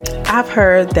I've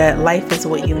heard that life is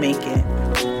what you make it.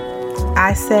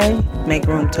 I say, make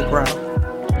room to grow.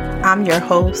 I'm your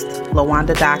host,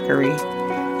 LaWanda Dockery,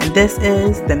 and this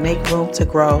is the Make Room to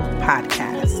Grow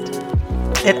podcast.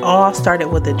 It all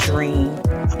started with a dream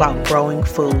about growing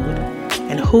food,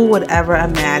 and who would ever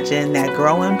imagine that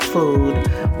growing food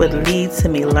would lead to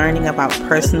me learning about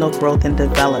personal growth and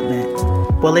development?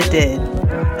 Well, it did,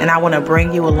 and I want to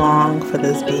bring you along for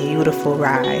this beautiful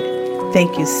ride.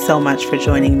 Thank you so much for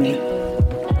joining me.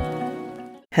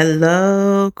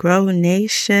 Hello, Grow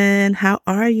Nation. How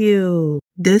are you?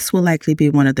 This will likely be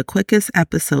one of the quickest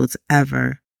episodes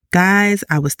ever. Guys,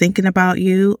 I was thinking about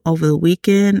you. Over the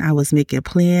weekend, I was making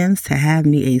plans to have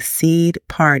me a seed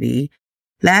party.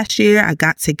 Last year, I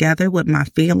got together with my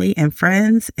family and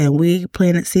friends, and we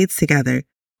planted seeds together.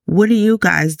 What are you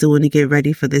guys doing to get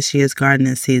ready for this year's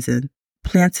gardening season?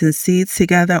 Planting seeds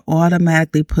together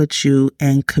automatically puts you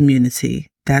in community.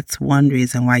 That's one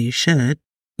reason why you should.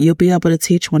 You'll be able to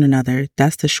teach one another.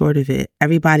 That's the short of it.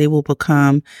 Everybody will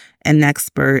become an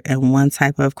expert in one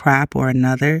type of crop or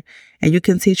another, and you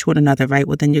can teach one another right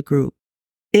within your group.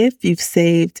 If you've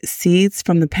saved seeds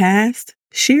from the past,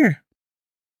 share.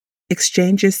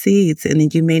 Exchange your seeds, and then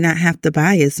you may not have to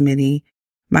buy as many.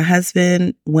 My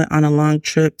husband went on a long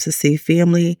trip to see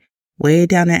family way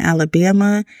down in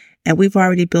Alabama, and we've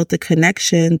already built a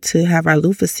connection to have our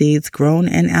loofah seeds grown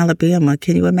in Alabama.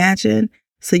 Can you imagine?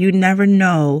 So you never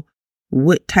know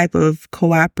what type of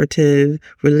cooperative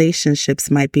relationships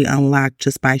might be unlocked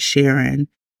just by sharing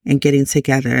and getting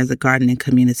together as a gardening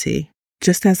community.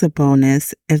 Just as a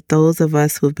bonus, if those of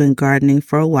us who've been gardening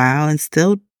for a while and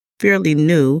still fairly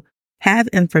new have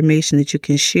information that you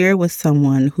can share with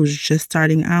someone who's just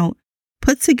starting out,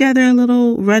 put together a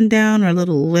little rundown or a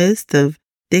little list of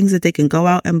things that they can go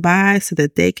out and buy so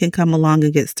that they can come along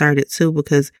and get started too,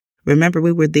 because remember,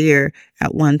 we were there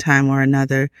at one time or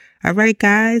another. All right,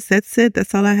 guys, that's it.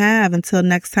 That's all I have. Until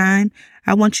next time,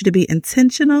 I want you to be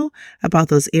intentional about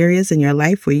those areas in your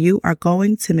life where you are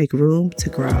going to make room to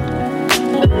grow.